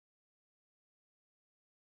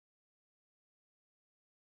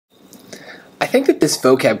think that this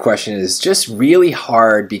vocab question is just really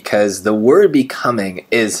hard because the word becoming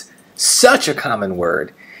is such a common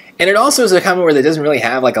word. And it also is a common word that doesn't really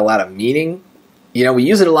have like a lot of meaning. You know, we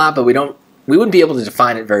use it a lot, but we wouldn't be able to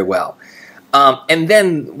define it very well. And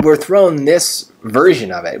then we're thrown this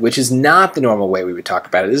version of it, which is not the normal way we would talk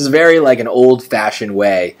about it. This is very like an old-fashioned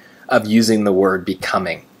way of using the word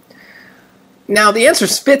becoming. Now, the answer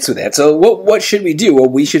fits with it. So what should we do? Well,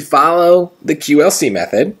 we should follow the QLC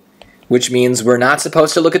method, which means we're not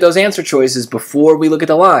supposed to look at those answer choices before we look at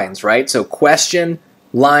the lines, right? So question,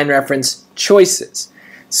 line reference, choices.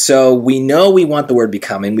 So we know we want the word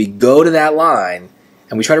becoming. We go to that line,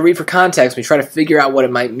 and we try to read for context. We try to figure out what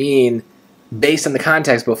it might mean based on the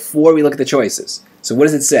context before we look at the choices. So what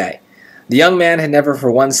does it say? The young man had never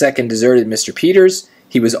for 1 second deserted Mr. Peters.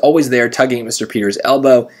 He was always there tugging at Mr. Peters'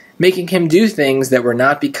 elbow, making him do things that were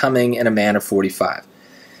not becoming in a man of 45.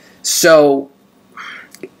 So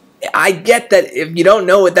I get that if you don't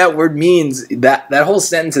know what that word means, that whole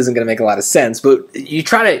sentence isn't going to make a lot of sense, but you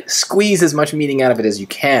try to squeeze as much meaning out of it as you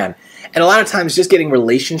can. And a lot of times just getting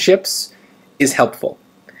relationships is helpful.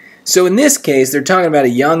 So in this case, they're talking about a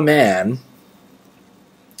young man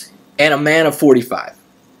and a man of 45.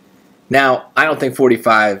 Now, I don't think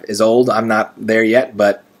 45 is old. I'm not there yet,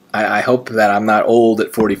 but I hope that I'm not old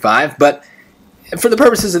at 45. But for the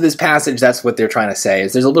purposes of this passage, that's what they're trying to say,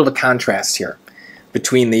 is there's a little bit of contrast here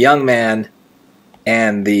between the young man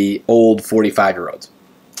and the old 45-year-old.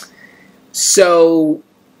 So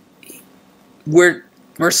we're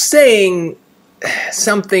saying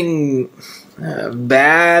something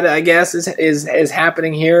bad, I guess, is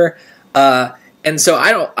happening here. And so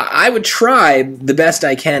I would try the best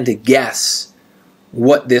I can to guess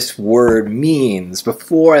what this word means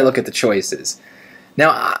before I look at the choices. Now,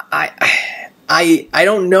 I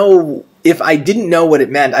don't know, if I didn't know what it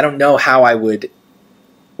meant, I don't know how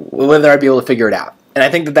whether I'd be able to figure it out. And I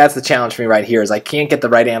think that that's the challenge for me right here, is I can't get the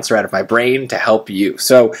right answer out of my brain to help you.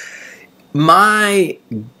 So my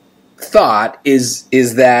thought is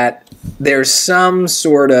that there's some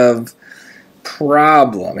sort of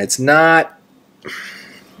problem. It's not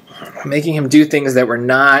making him do things that were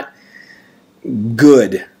not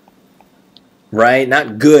good, right?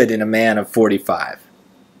 Not good in a man of 45.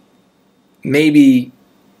 Maybe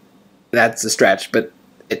that's a stretch, but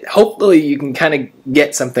hopefully you can kind of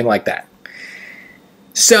get something like that.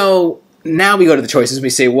 So now we go to the choices. We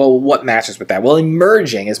say, well, what matches with that? Well,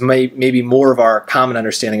 emerging is maybe more of our common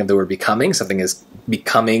understanding of the word becoming. Something is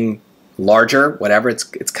becoming larger, whatever.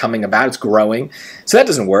 It's coming about. It's growing. So that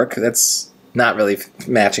doesn't work. That's not really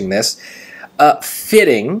matching this.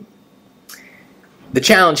 Fitting. The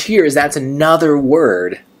challenge here is that's another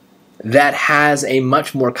word that has a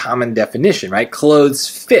much more common definition, right? Clothes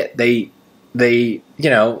fit. They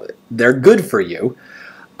they're good for you.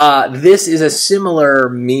 This is a similar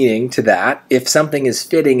meaning to that. If something is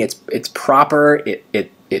fitting, it's proper.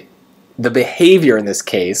 The behavior in this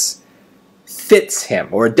case fits him,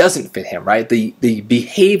 or it doesn't fit him, right? The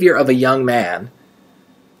behavior of a young man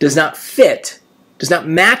does not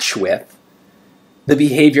match with the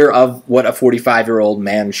behavior of what a 45-year-old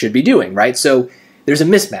man should be doing, right? So there's a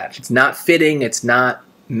mismatch. It's not fitting. It's not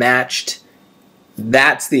matched.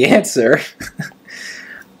 That's the answer.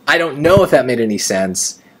 I don't know if that made any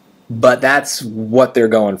sense, but that's what they're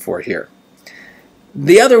going for here.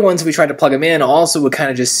 The other ones, if we tried to plug them in, also would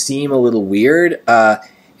kind of just seem a little weird,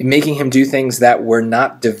 making him do things that were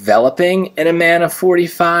not developing in a man of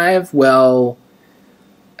 45. Well,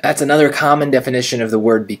 that's another common definition of the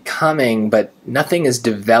word becoming, but nothing is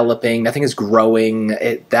developing, nothing is growing.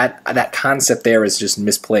 That concept there is just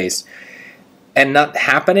misplaced. And not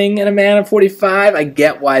happening in a man of 45, I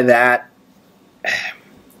get why that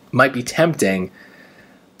might be tempting,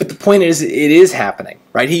 but the point is, it is happening,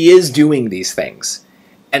 right? He is doing these things.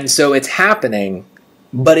 And so it's happening,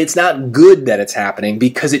 but it's not good that it's happening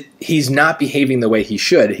because he's not behaving the way he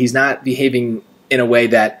should. He's not behaving in a way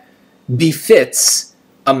that befits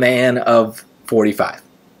a man of 45.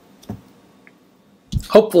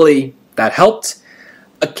 Hopefully that helped.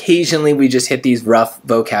 Occasionally we just hit these rough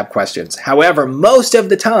vocab questions. However, most of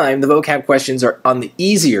the time the vocab questions are on the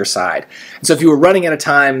easier side. And so if you were running out of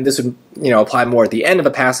time, this would apply more at the end of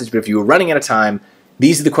a passage, but if you were running out of time,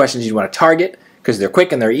 these are the questions you want to target because they're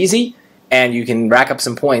quick and they're easy, and you can rack up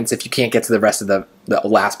some points if you can't get to the rest of the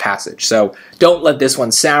last passage. So don't let this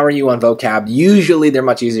one sour you on vocab. Usually they're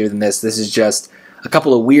much easier than this. This is just a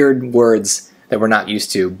couple of weird words that we're not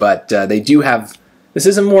used to, but they do have, this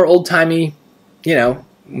is a more old-timey,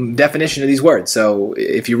 definition of these words. So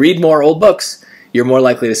if you read more old books, you're more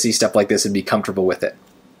likely to see stuff like this and be comfortable with it.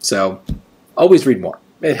 So always read more.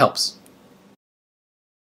 It helps.